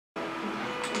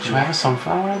Should we have a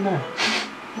sunflower in there?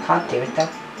 Can't do it though.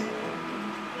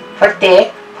 For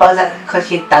day, pause it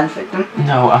because you're done with them.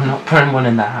 No, I'm not putting one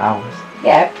in the house.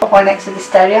 Yeah, put one next to the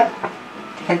stereo.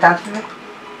 You can dance with it.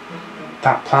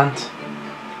 That plant?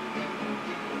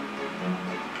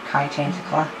 Can't you change the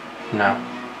colour? No.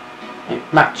 It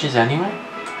matches anyway.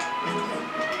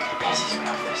 It pisses me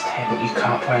off this table. You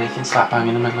can't put anything slap bang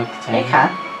in the middle of the table. You can.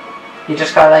 You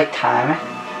just gotta like time it.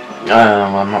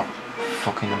 No, I'm not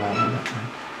fucking about with it.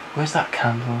 Where's that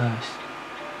candle list?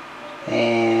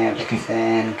 You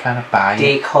can kind of buy it.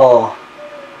 Decor.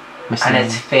 Missing And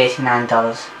it's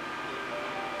 $39.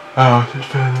 oh, it's just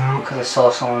further out. Because I saw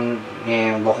someone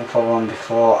looking for one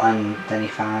before and then he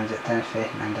found it, then it's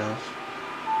 $39.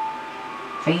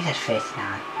 I think he said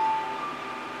 39.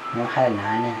 No, it had a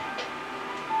 9 in it.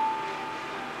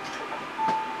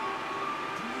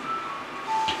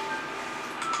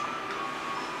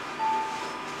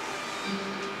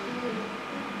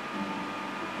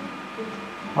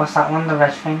 What's that one, the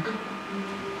red thing?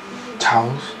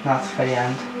 Towels. That's for the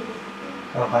end.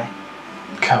 Okay.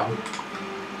 Coat.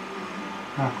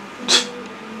 Oh.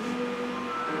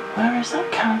 Where is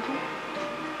that candle?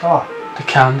 Door. The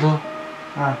candle.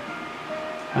 Oh.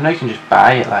 I know you can just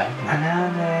buy it like. I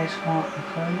know there's one.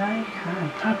 No, you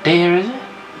can't. How dear is it?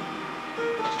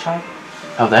 Just try it.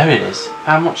 Oh, there it is.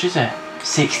 How much is it?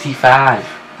 65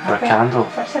 for a candle.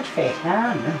 I said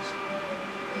 39. Yes.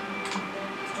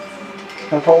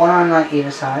 I'll put one on like either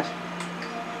side.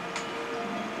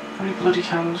 How many bloody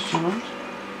candles do you want?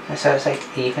 So it's like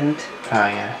evened. Oh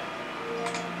yeah.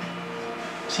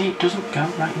 See, it doesn't go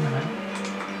right in the middle.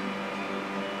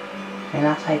 I think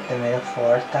that's like the middle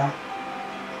for it though.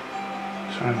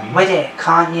 That's what I mean. With it,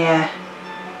 can't you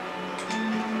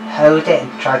hold it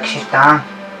and drag shit down?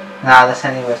 No, that's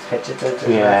only with pictures, isn't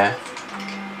it? Yeah.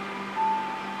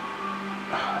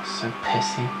 Oh, that's so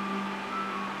pissy.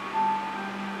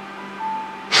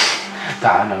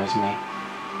 That annoys me.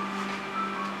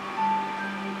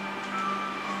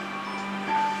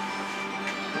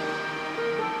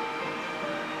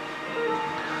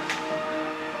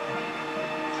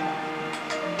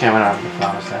 Okay, we're not having the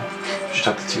flowers then. Just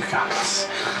have the 2 candles.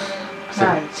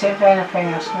 No, see if there's anything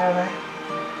else in there.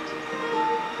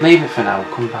 Leave it for now,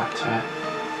 we'll come back to it.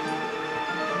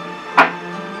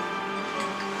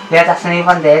 Yeah, that's the new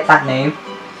one there, that name.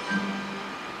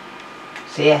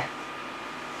 See ya.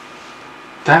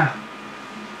 That?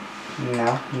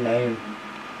 No, no.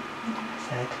 I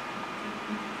said.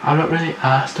 I'm not really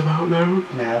asked about those.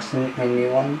 No, it's the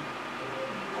new one.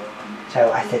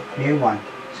 So I said new one.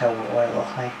 So what it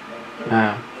look like?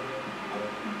 No.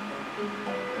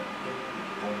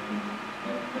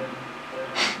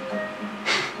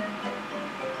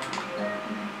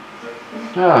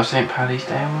 Oh, St. Paddy's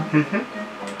Day one.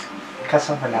 Got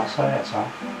something else for it as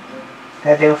well.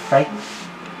 They're deal free.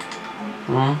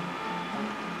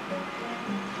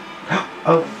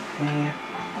 Oh, yeah.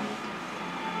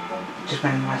 Just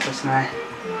went in my last night.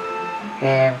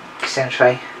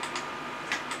 Century.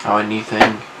 Oh, a new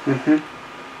thing.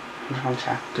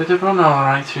 Did they run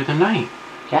alright through the night?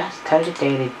 Yes, tells you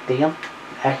daily deal.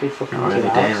 Every fucking Not 2 really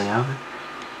hours. daily, are they?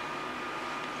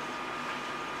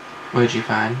 Where'd you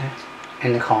find it?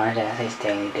 In the corner there, says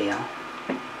daily deal.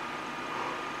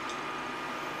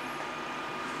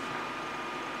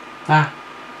 Ah.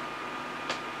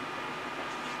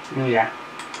 Yeah.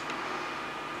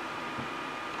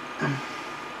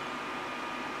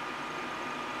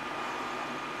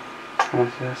 How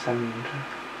much is that? 700.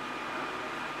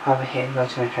 Over here, go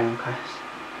to my training class.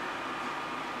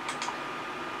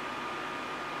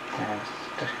 There's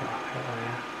just go over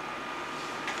there.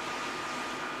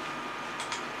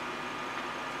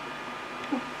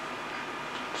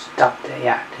 Stop there,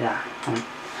 yeah, do that.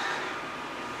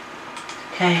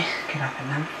 Okay, get up in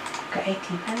them. Got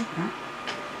 18 pence now.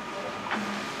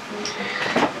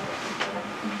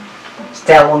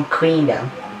 Still one queen though.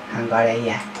 Haven't got it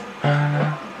yet.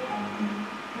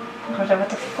 God, what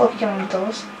the fuck you want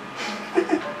those?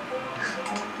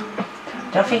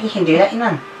 Don't think you can do that, you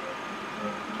know.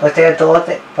 Was there a door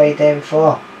by there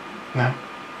before? No.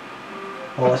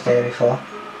 What was there before?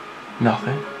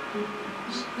 Nothing.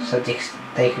 So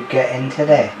they could get into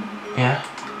there? Yeah.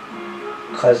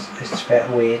 Because it's a bit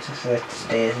weird, it's like the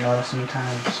stairs and all that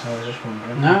sometimes, so I was just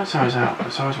wondering. No, it's always out.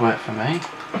 It's always worked for me.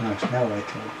 No, it's no way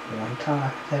to one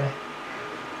time, did it?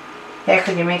 Yeah,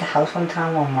 because you made a house one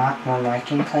time on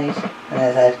Viking place, and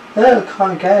I said, oh,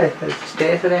 can't get it, there's the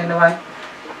stairs are in the way.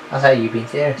 I was like, you being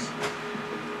serious?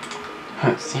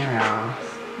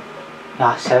 Serious.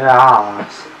 Not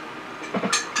serious.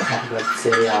 Not good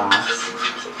serious.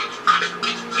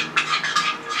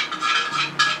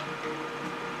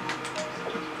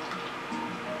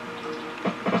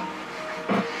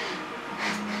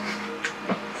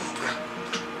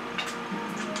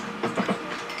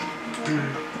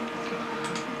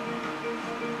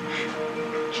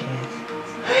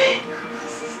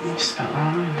 spell it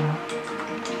wrong as well.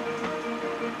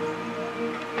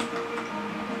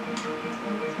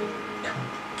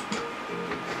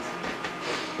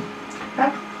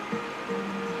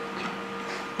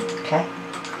 Okay.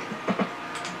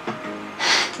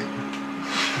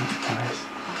 Nice.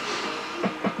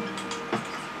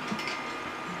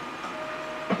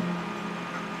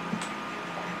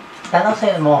 That looks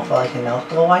like more for like an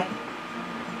outdoor way.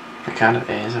 It kind of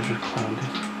is, I've just cloned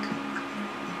it.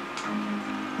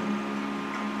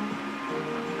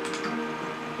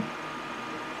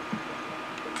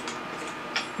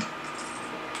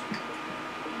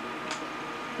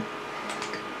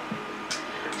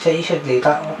 So you should leave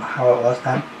that how it was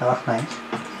then. That looks nice.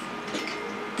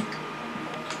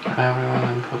 Everyone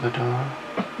and put the door.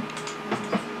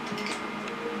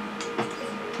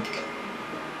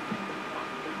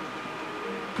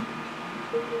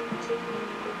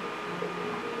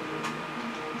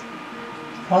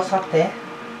 What's up there?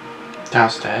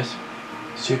 Downstairs.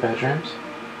 It's 2 bedrooms.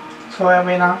 So where are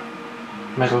we now?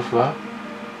 Middle floor.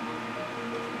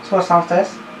 So what's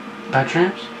downstairs?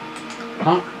 Bedrooms.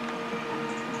 Look.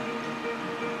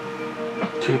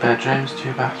 2 bedrooms,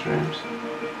 2 bathrooms.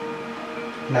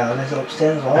 No, there's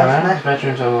upstairs as well, Oh, isn't there's there?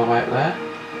 bedrooms all the way up there.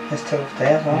 There's 2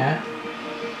 upstairs as well. Yeah.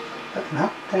 Look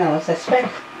now. Don't know what's this big.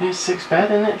 Yeah, it's 6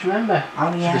 bed, isn't it? Do you remember?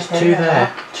 Oh yeah, So I there's did 2 as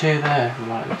there, well. 2 there, and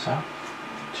 1 at the top.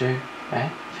 2, eh?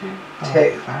 2, 4,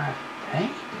 2. 5, eh?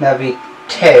 There'll be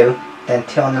 2, then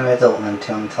 2 on the middle, and then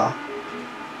 2 on the top.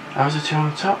 How was the 2 on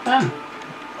the top then?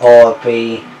 Or it'd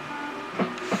be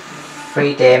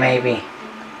 3 there maybe.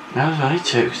 No, there's only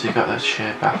 2 because you've got that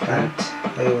shared bathroom.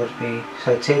 And it would be,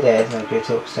 so 2 there, and there'd be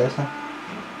 2 upstairs then.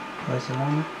 Where's the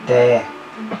one? There.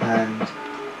 And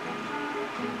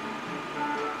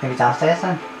maybe downstairs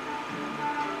then?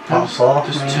 Not 4.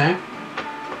 There's I 2. mean.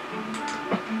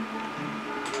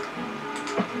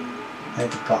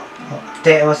 They've got, oh,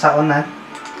 there, what's that one then?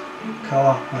 Go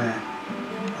on, where?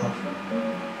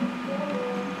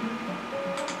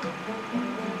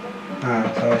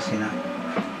 Oh, so I see that.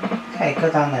 Okay,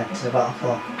 go down there to the bottom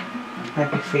floor.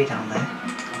 Maybe 3 down there.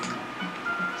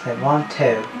 So 1,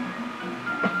 2.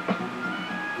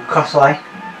 Crossway.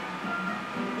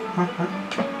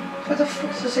 Where the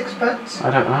fuck's the 6 beds?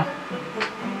 I don't know.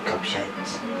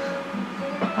 Gobshites.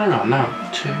 Hang on, no.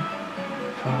 2,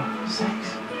 4,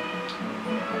 6.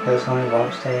 There's only 1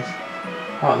 upstairs.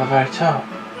 What, at the very top?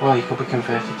 Well, you could be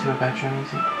converted to a bedroom,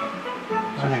 easy.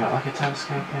 It's only got like a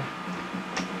telescope here.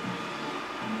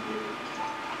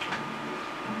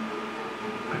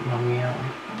 Bit mummy out.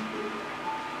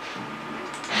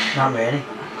 Not really,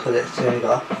 because it's only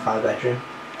got a 5 bedroom.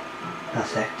 Not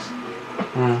 6.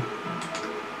 Hmm.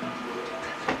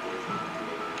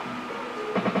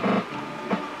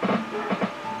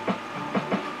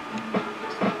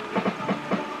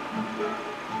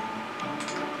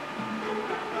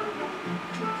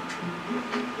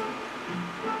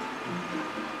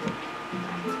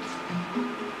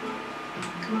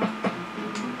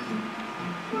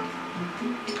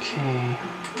 Okay.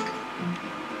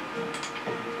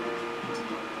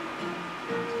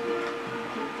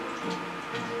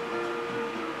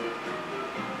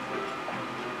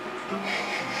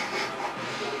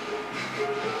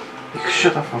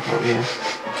 Shut the fuck up, you.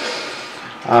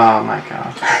 Oh my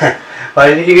god.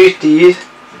 Why did you use these?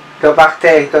 Go back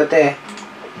there, go there.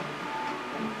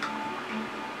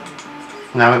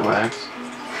 Now it works.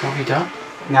 What have you done?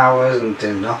 No, I wasn't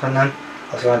doing nothing then.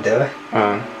 I was going to do it.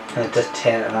 Oh. And just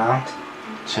turn it around.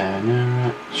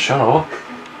 Turn. Shut up.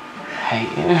 Hate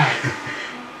you.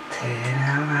 Turn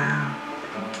around.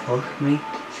 Fuck me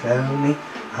slowly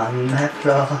on the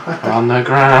floor. On the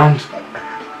ground.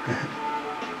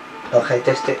 Okay,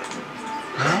 just do it.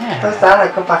 Yeah. What's that?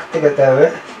 I go back to go do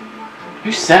it.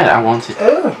 Who said I wanted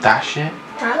Ooh, that shit?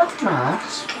 that looks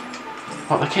nice.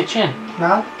 What, the kitchen?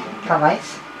 No, that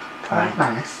nice. That looks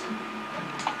Fine. nice.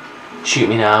 Shoot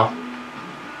me now.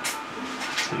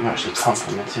 You're actually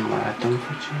complimenting what I've done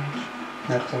for a change.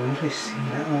 No, because I've never seen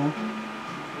it all.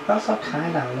 That's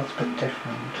okay now, it looks a bit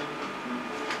different.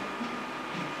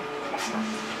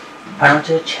 I want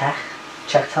to do a check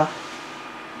top.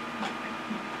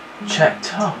 Check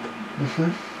top.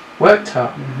 Mm-hmm.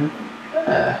 Worktop. Mm-hmm.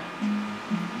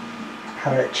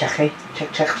 Have it checky.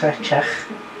 Check.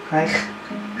 Like.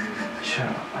 Shut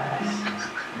up, man.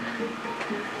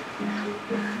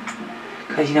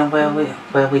 Because you know where we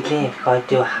live, you gotta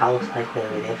do a house like where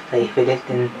we live. Like if we lived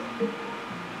in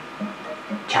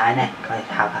China, gotta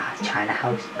have a China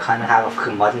house. Kind of have a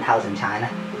fucking modern house in China.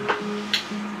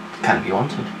 Can't be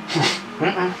wanted.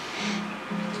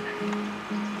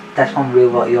 That's one rule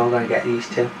what you're gonna get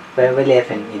used to. Where we live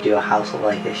in, you do a house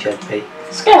like it should be.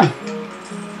 Scam.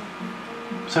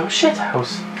 So a shit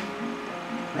house.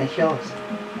 Like yours.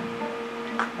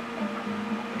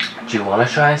 Do you want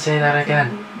to try and say that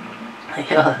again? Like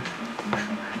yours.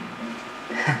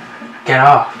 Get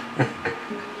off.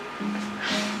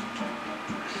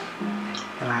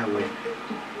 I would.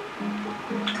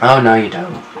 Oh no you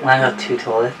don't. I got 2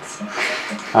 toilets.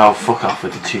 Oh fuck off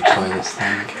with the 2 toilets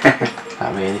thing.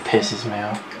 That really pisses me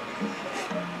off.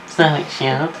 It's not like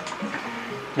shit.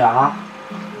 Yeah.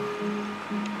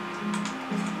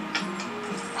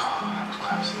 Oh, that was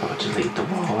close. I thought I'd just leave the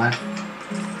wall then.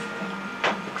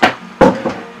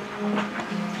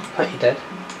 What you did?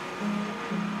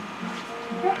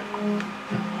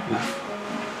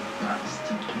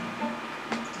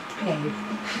 Okay.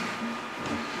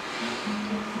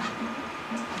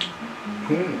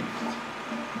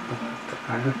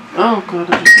 Oh god,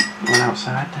 I just went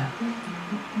outside then.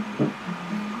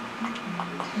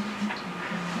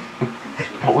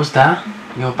 What was that?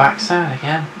 Your backside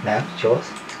again? No, it's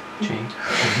yours. Gee.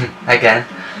 Again.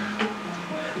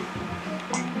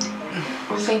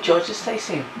 St. George's Day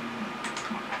soon.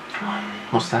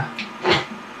 What's that?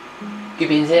 You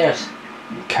been serious?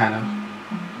 Kind of.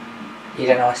 You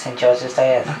don't know what St. George's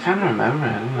Day is? I can't remember,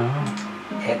 I don't know.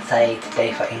 It's like the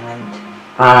day for England.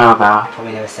 Oh, that. But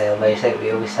we never celebrate it.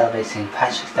 We always celebrate St.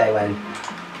 Patrick's Day when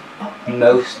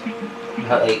most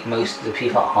of the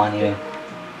people aren't even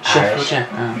Sheffield, Irish. yeah.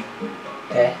 Oh.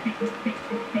 There.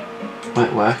 Will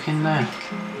it work in there?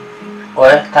 Or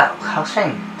that house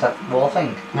thing, that wall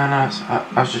thing. No, I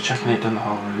was just checking it done the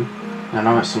whole room. I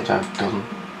know it sometimes doesn't.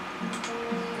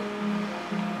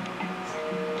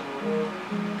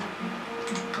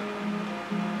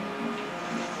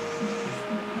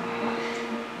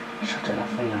 Shut it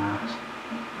off in your ass.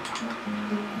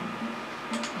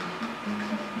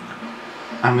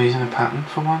 I'm using a pattern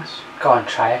for once. Go on,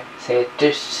 try it.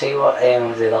 Just see what they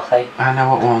look like. I know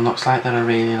what one looks like that I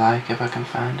really like if I can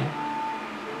find it.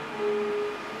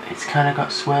 It's kind of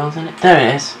got swirls in it. There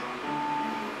it is.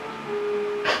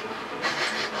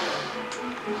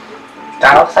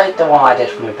 That looks like the one I did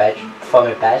for my bed.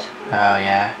 Oh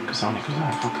yeah, because I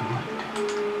fucking liked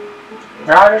it.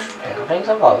 No, just pick up things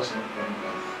of those.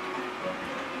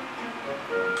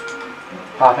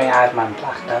 I think I had mine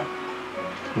black though.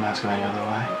 And that's going the other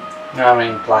way. No, I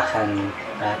mean black and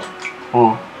red.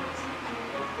 Oh.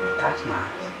 That's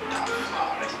nice. That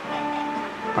floor is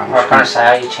minging. I was gonna say,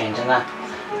 are you changing that?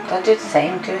 Don't do the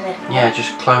same, do they? Yeah,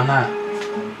 just clone that.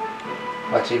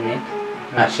 What do you mean?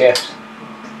 My shifts?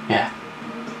 Yeah.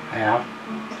 I know.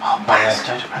 Oh,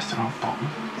 bastard, I pressed the wrong button.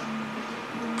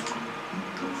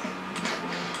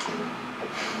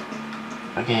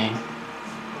 Again.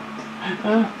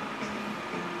 Oh.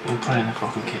 You put it in the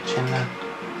fucking kitchen then.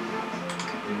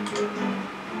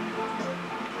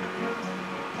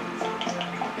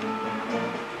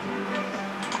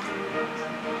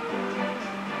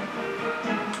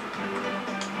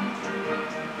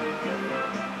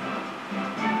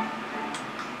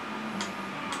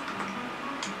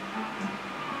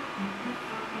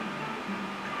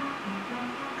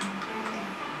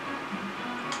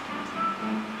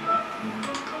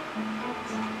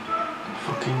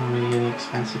 Fucking really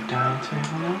expensive dining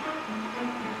table now.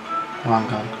 Oh,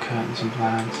 hang on, curtains and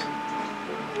blinds.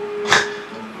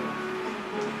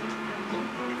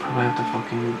 Probably have to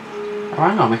fucking... Oh,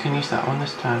 hang on, we can use that one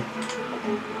this time.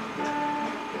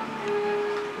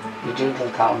 You do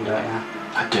love that one, don't you?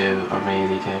 I do, I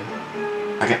really do.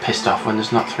 I get pissed off when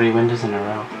there's not 3 windows in a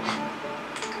row.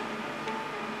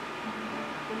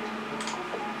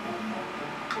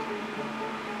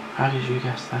 How did you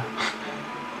guess that?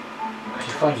 Because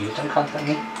you've got used them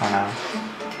constantly. I know.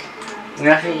 You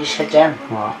know what you should, Jim?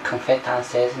 What? Come fit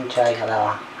downstairs into like a little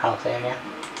house area.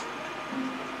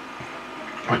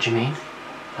 What do you mean?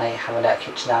 Like have a little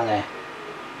kitchen down there.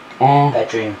 Oh.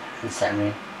 Bedroom and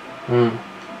sitting room.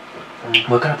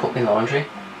 We're gonna put me laundry.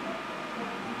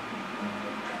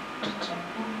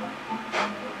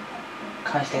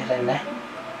 Can't you stay in there?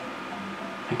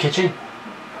 The kitchen?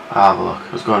 I'll have a look.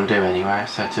 I was going to do anyway. I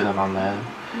said to them on there,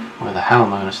 where the hell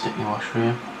am I going to stick my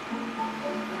washroom?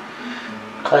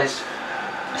 Because,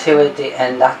 see where the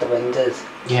end at the windows?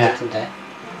 Yeah. Stick them there.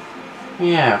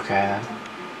 Yeah, okay then.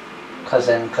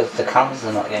 Because the counters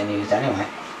are not getting used anyway.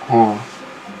 Oh.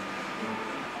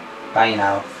 But you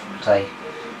know, it's like,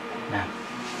 no.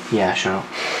 Yeah, sure.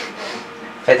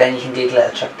 But then you can do the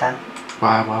little trick then.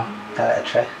 Why, what? The little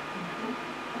trick.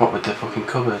 What, with the fucking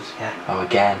cupboards? Yeah. Oh,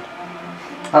 again?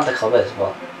 Not the cupboards,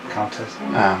 but counters.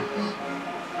 I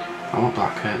want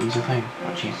black curtains, I think.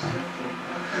 What do you think?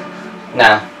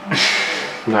 No.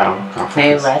 No, can't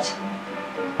Maybe fucking... red.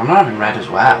 I'm not having red as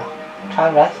well.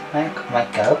 Try red,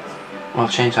 might go. Well,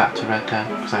 change that to red then,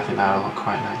 because I think that'll look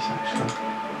quite nice actually.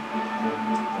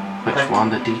 Which one?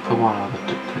 The deeper one or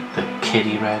the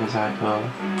kiddie red as I call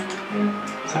it?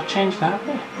 Does that change that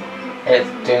bit? It's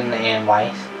doing the in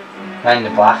white. Not in the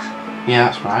black. Yeah,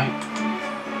 that's right.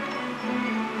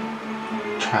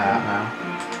 Try that now.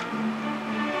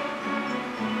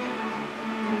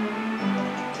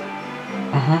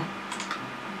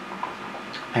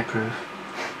 I approve.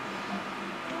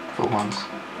 For once.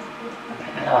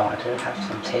 Oh, I do have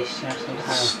some taste here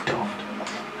sometimes. Stuffed.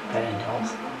 Very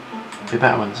nice. Be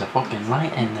better when there's a fucking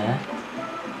light in there.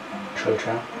 True,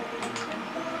 true.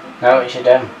 No, what you should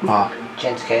do? What?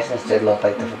 Change the casings did look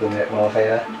like the fucking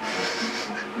wallpaper.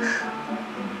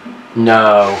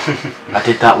 No. I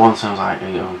did that once and I was like,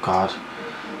 oh god.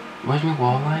 Where's my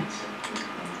wall lights?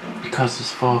 Because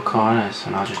there's 4 corners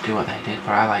and I'll just do what they did,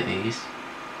 but I like these.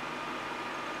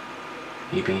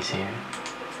 You being serious?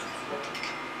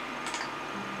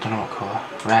 Don't know what colour.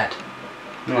 Red.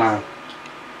 No.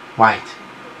 White.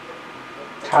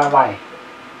 Try white.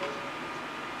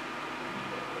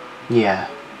 Yeah.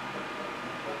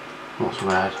 What's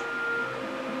red?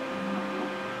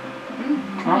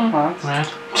 Red.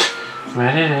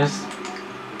 Red it is.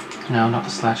 No, not the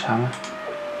sledgehammer.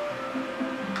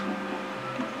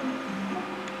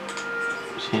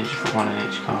 So you just put one in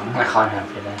each corner. I can't help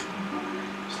you there.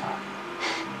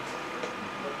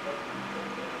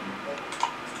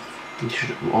 You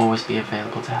should always be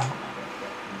available to help me.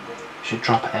 You should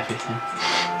drop everything.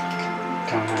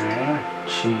 Don't know anyway.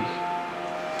 Gee.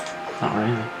 Not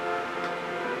really.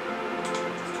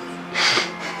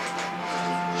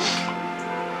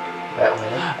 Bet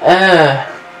with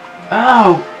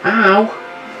Oh! Ow!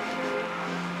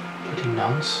 Bloody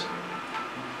nonce.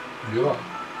 you.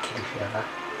 Can you feel that?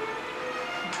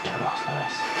 Get lost,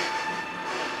 Lewis.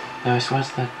 Lewis,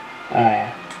 where's the... Oh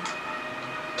yeah.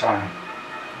 Sorry.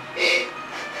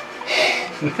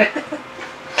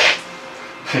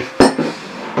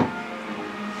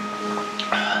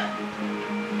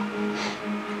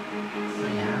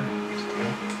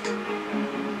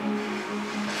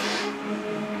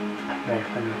 Ready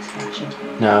for the next action?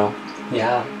 No.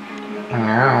 Yeah.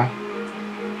 No.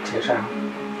 2 round.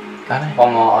 That it?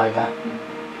 One more over.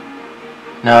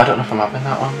 No, I don't know if I'm having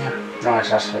that one yet. No, it's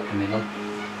just like the middle.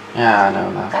 Yeah, I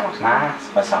know that. That looks nice.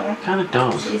 What's that one? Kinda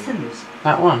does. Seasons.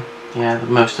 That one? Yeah,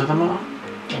 most of them are.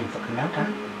 Didn't fucking know that.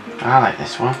 I like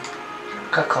this one.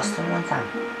 Got custom ones then.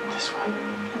 This one.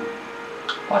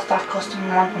 What's that custom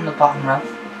one on the bottom row?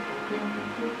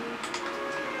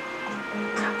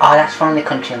 Oh, that's from the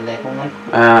country and living one.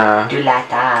 Do you like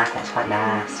that? That's quite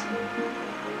nice.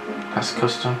 That's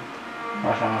custom.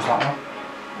 What one was that one?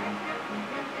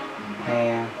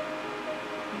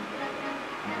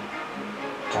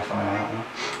 Definitely not that one.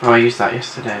 Oh, I used that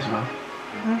yesterday as well.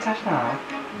 That's not.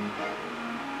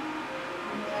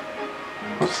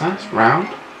 What's that? It's round?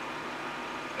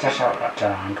 That's not the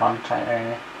round one, right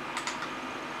there.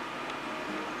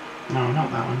 No, not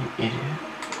that one, you idiot.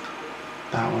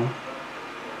 That one.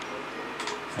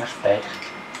 That's big.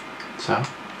 So?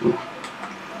 Ooh.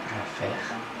 And a fish.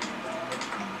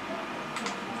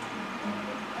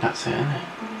 That's it, isn't it?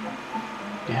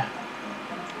 Yeah.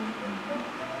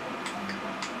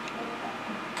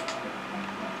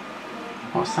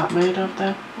 What's that made of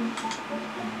then?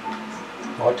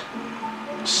 Wood.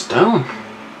 Stone?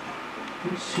 Are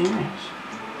you serious?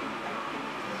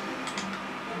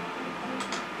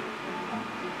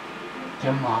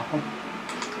 You're marble.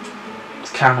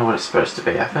 It's kind of what it's supposed to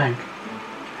be, I think.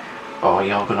 Oh,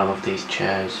 you're gonna love these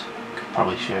chairs. Could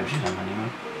probably show you them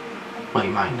anyway. Well,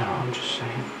 you might not, I'm just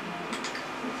saying.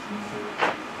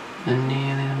 They're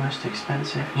nearly the most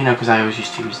expensive. You know, because I always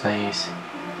used to use these.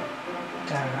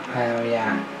 Oh,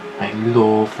 yeah. I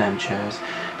love them chairs.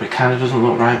 But it kind of doesn't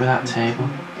look right with that table.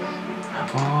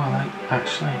 Oh, I like,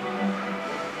 actually.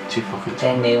 Too fucking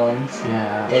They're new ones.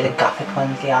 Yeah. They're the gothic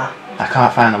ones, yeah. I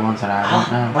can't find the ones that I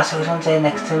want now. What's those ones there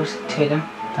next to them?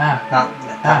 There. Not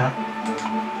that one.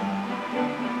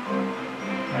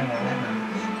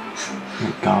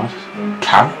 Oh God.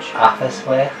 Couch. Office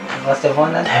work. What's the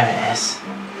one then? There it is.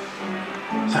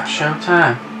 Is that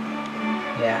showtime?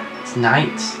 Yeah. It's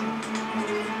nights.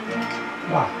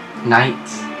 What?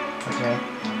 Nights. What do you mean?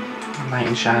 Knight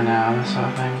in shining armour sort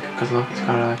of thing. Because look, it's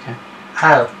got like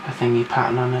Oh. a thingy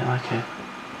pattern on it, like a...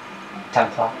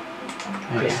 Templar.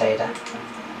 Yeah. Crusader.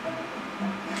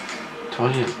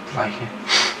 Told you like it.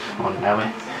 Oh, know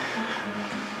it.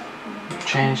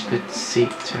 Change the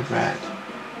seat to red.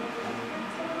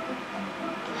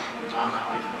 Oh, I got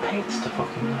like paints to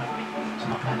fucking look. There's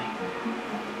not many.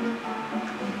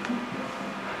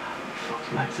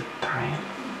 Fucking legs are dying.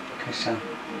 Okay, so.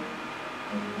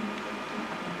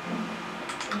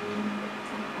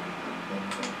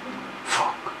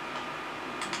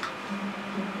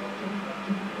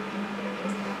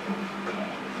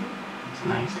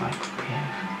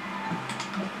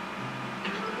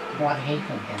 What are you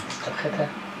going to get stuck at it?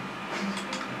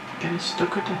 Getting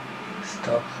stuck with it.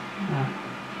 Stuck. Yeah.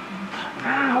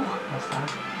 Ow! What's that?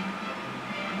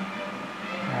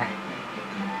 Right.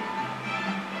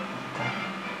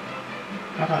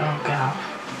 I don't know, get off.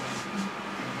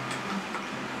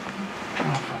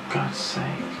 Oh, for God's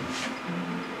sake.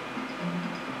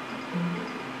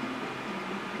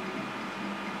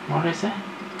 What is it?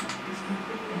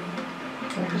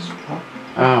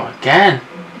 Oh, again!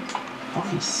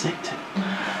 Fucking sick to...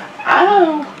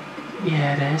 Ow!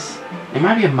 Yeah, it is. It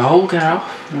might be a mole, get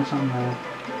off. There's something there.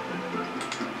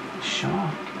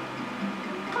 Sure.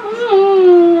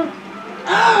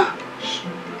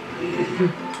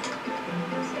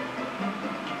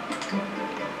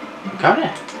 Got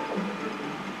it.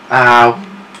 Ow.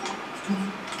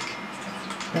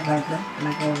 Like that.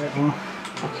 Like a bit more.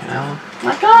 Fucking hell.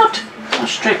 My God! Not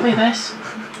strictly this.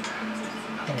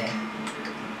 Yeah.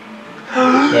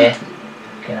 Yeah.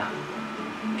 Get off.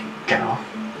 Get off.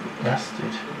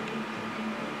 Bastard.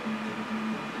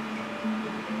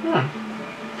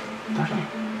 Definitely.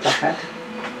 Blackhead.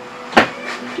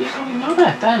 You don't know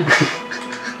that then.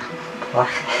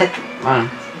 Blackhead. Man.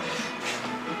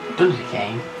 Done it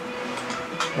again.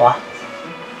 What?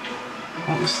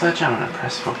 What was the sledgehammer and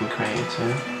press fucking created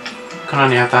to? Can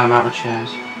only have that amount of chairs.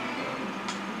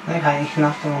 Okay, you can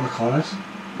have them on the corners.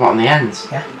 What, on the ends?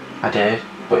 Yeah. I did,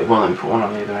 but it won't let me put one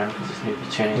on the other end because it's nearly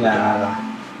tuning. No.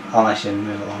 Unless you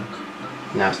move it along.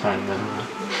 No, it's not in the middle.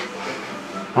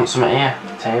 Want something here?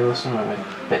 A table or something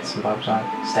with bits and bobs on?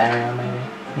 Stereo maybe?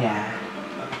 Yeah.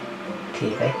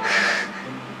 TV.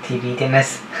 TV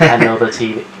dinners. Another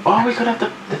TV. Oh, we could have the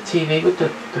TV with the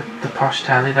posh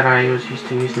telly that I always used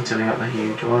to use until we got the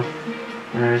huge one.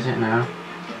 Where is it now?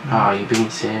 Oh, you're being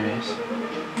serious.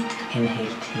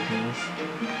 In-house TVs.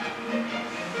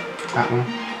 That one.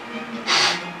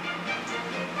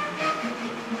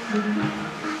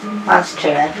 That's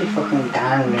true, every fucking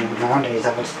damn room nowadays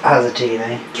has a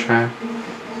TV. True.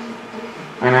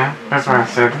 I know, that's what I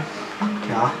said.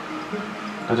 Yeah.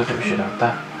 I don't think we should have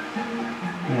that.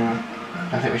 Yeah.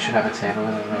 I think we should have a table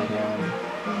with a radio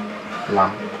and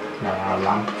lamp. No, a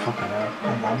lamp, fucking hell. A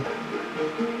lamp.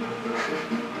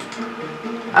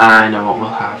 I know what we'll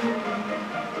have.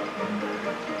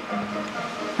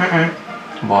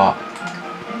 What?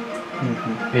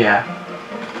 Yeah.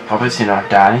 Obviously not a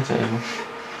dining table.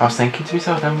 I was thinking to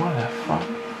myself then, what the fuck?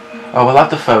 Oh, we'll have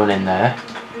the phone in there.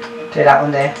 Do that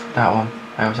one there. That one.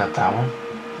 I always had that one.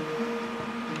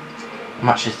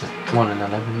 Matches the one in the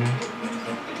living room.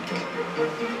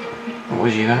 What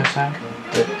was you gonna say?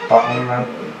 The bottom row.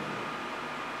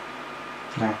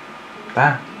 No.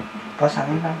 That. What's that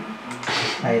one now?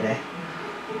 Right there.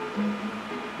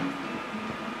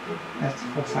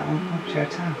 What's that one? Share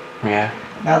time. Yeah.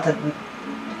 Now the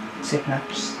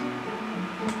Supernaps.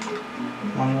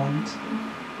 Long ones.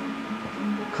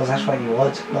 Because that's what you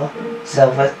would, look.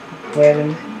 Silver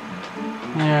wearing.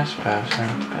 Yeah, I suppose so. A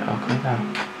bit ugly though.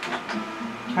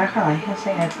 I can't like it, it's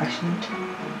like old fashioned.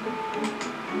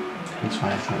 That's why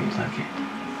I thought it was like it.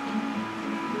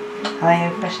 I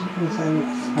old fashioned things and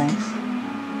it's nice.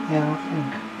 Yeah, I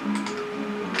think.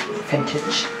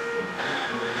 Vintage.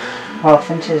 Well,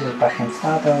 vintage is back in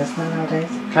style though, isn't it, nowadays?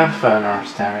 Can I have a phone or a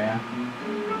stereo?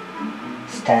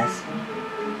 Stairs.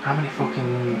 How many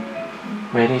fucking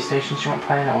radio stations do you want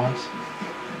playing at once?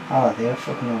 Oh, they're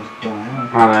fucking always doing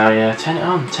it. Oh no, yeah. Turn it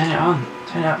on, turn it on,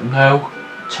 turn it on. No.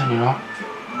 Turn it off.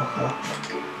 Fuck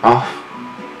off. Off.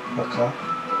 Fuck off.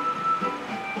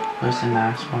 Where's the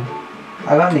nice one?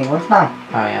 I got new ones now.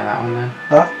 Oh yeah, that one then.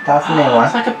 Look, that's a new one.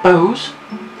 It's like a Bose.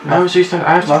 I always used to.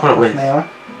 I have to put it with. That's a new one.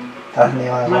 That's a new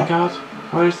one Oh as my well. God.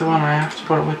 Where's the one I have to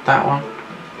put it with? That one.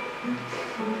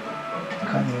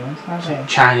 Got new ones now, do you?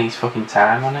 Chinese fucking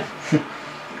time on it.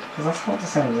 Because that's what the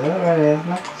same as it really,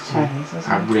 isn't it? It's Chinese, isn't it?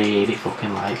 I really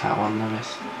fucking like that one,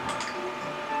 Lewis.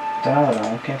 Don't know where that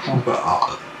one came from.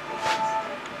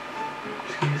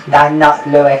 Excuse me. That's not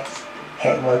Lewis.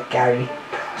 It was Gary.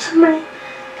 It's me.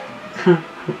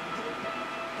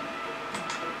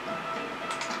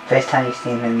 First time you've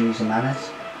seen him using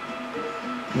manners.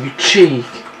 You cheek.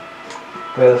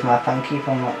 Bruised my funky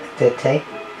from what the tea.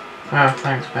 Oh,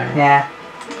 thanks, babe. Yeah.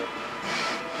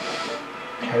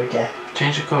 How dare.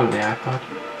 Change the colour of the iPod.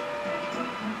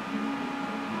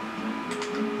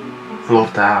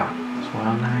 Love that. It's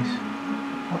well nice.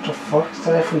 What the fuck? It's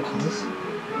the different colours.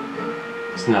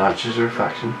 It's not just a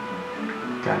reflection.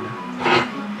 Kind of.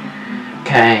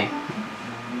 Okay.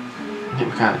 I think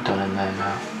we're kind of done in there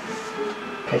now.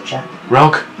 Picture.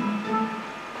 Rug.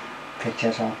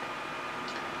 Picture's on.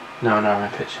 No, I'm not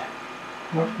having a picture.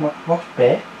 What's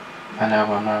beer? I know,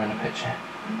 but I'm not having a picture.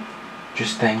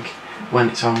 Just think, when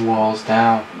it's on walls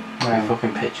down. Right.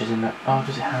 Fucking pictures in that. Oh,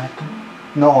 does it hide them?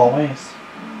 Not always.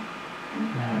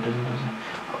 No, it doesn't, does it?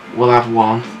 We'll have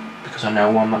one, because I know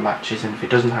one that matches, and if it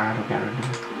doesn't hide, I'll get rid of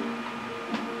it.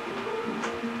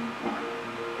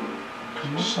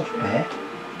 It's so bad.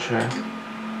 True.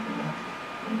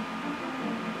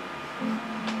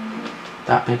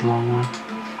 That big long one.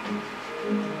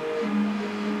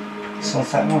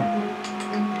 Sunset one. I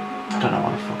don't know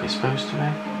what the fuck it's supposed to be.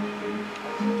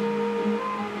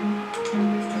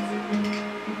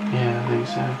 Yeah, I think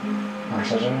so. Nice,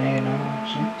 doesn't it? You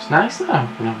know, It's nice though,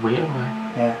 in a weird way.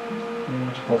 yeah.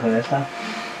 What the fuck is that?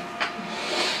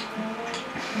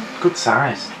 Good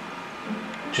size.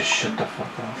 Just shut the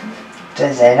fuck off.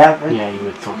 Does it happen? Yeah, you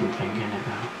were fucking thinking it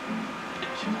though.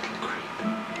 Dirty little creep.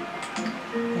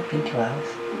 It's been 2 hours.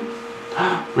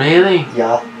 Really?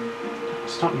 Yeah.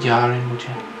 Stop yarring, would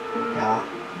you? Yeah.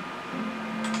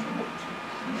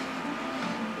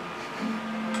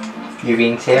 You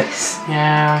being serious?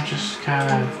 Yeah, I just kind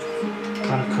of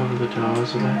gotta cover the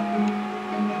doors a bit.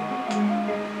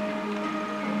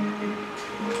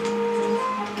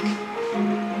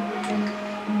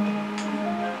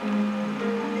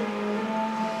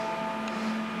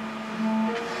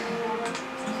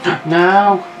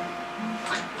 No!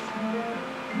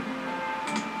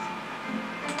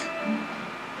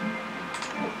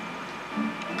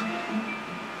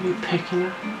 Are you picking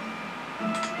her?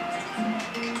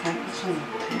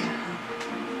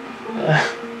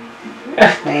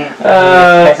 Mate,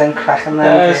 isn't cracking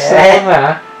them. Saw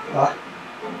that. What?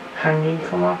 Hanging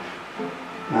come off.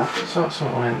 No. Sort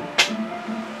of went.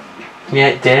 Yeah,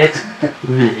 it did.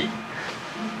 Really?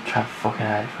 Try and fucking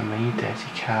hide it from me, you dirty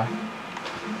cow.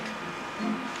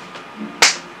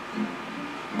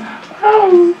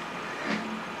 Oh!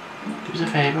 Do us a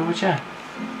favour, would you?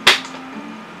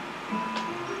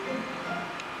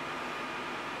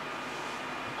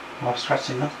 More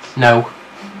scratching nuts. No.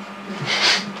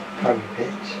 Probably a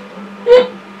bitch.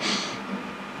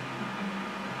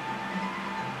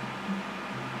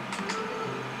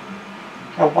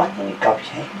 Oh, why didn't you go,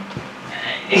 Jay?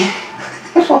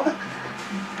 What?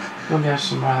 You want to have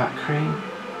some more of that cream?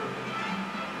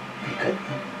 Be good.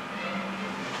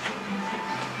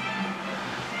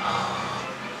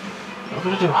 I'm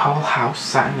gonna do a whole house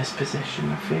sat in this position.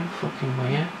 I feel fucking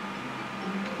weird.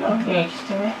 Not used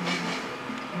to it.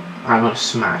 I'm gonna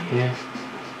smack you.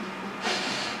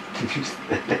 Bitch.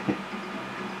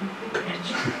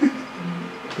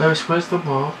 Lois, where's the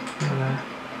wall? I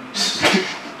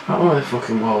don't know where the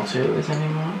fucking wall 2 is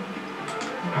anymore.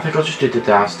 I think I'll just do the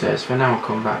downstairs for now and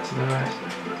come back to the rest.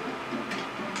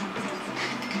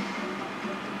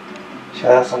 Sure,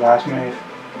 that's the last move.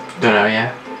 Don't know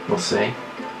yet. We'll see.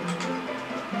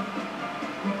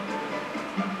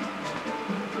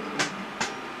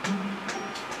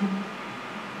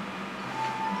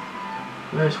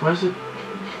 Where's it?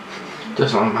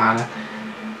 Doesn't matter.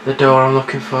 The door I'm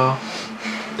looking for.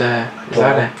 There. Is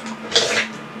that it?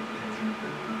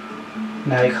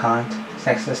 No, you can't. It's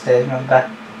next to the stairs, remember?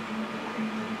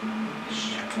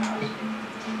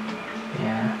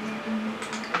 Yeah.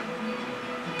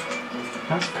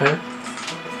 That's poo.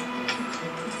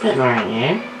 Bit more than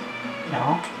you.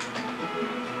 No.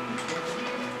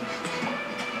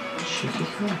 Cheeky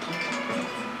cunt.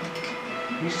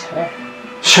 Who's her?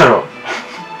 Shut up.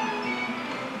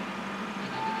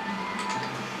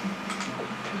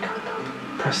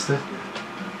 Press the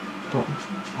button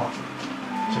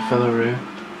to fill a room.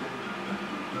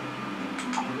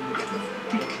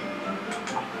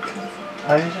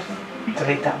 Why did you just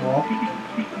delete that wall?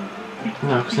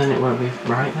 No, because then it won't be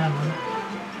right then, will it?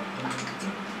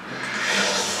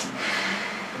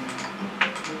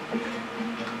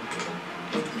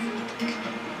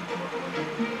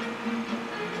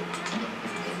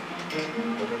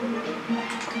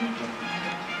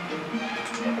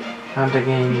 And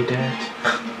again, you dirt.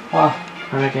 What?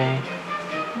 And again.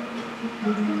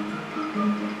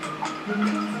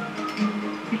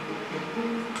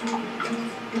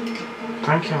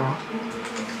 Thank you all.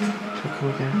 So come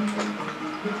again.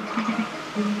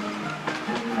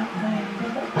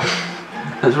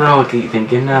 That's what I'll keep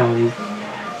thinking now. You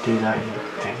do that.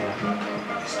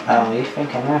 Oh, what are you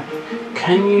thinking now?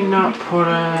 Can you not put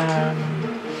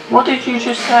what did you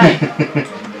just say?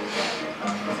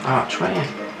 Archway in.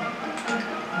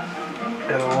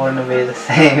 It wouldn't be the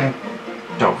same.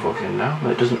 Don't fucking know.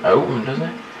 It doesn't open, does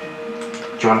it?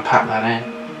 Do you want to pack that in?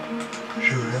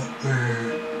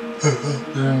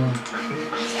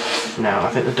 No, I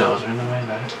think the doors are in the way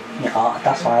there. Yeah,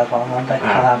 that's why I was wondering. Can't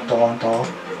have door on door.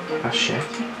 That's shit.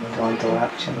 Door on door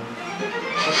action.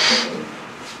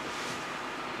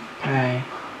 Hey.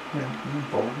 Yeah,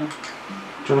 I'm bored now. Do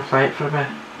you want to play it for a bit?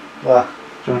 What?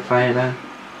 Do you want to play it then?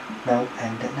 No,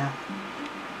 end it now.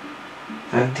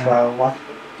 End it. 12-1.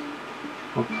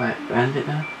 We'll play it. End it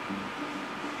then.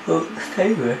 Well,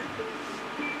 stay there.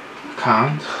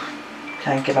 Can't.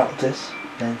 Can't get out of this.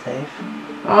 Then save.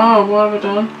 Oh, what have I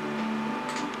done?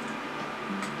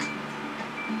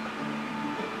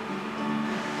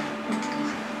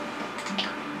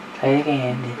 Play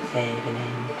again, then save and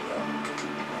end.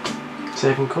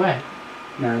 Save and quit.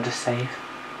 No, just save.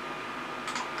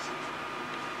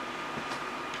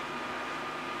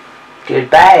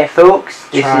 Goodbye, folks.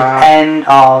 This is end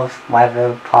of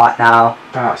whatever part now.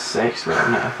 About 6,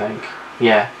 wasn't it, I think?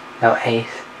 Yeah. No, 8.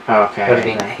 Oh, okay. Would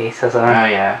have been 8 or something. Oh,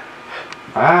 yeah.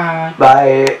 Bye.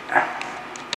 Bye.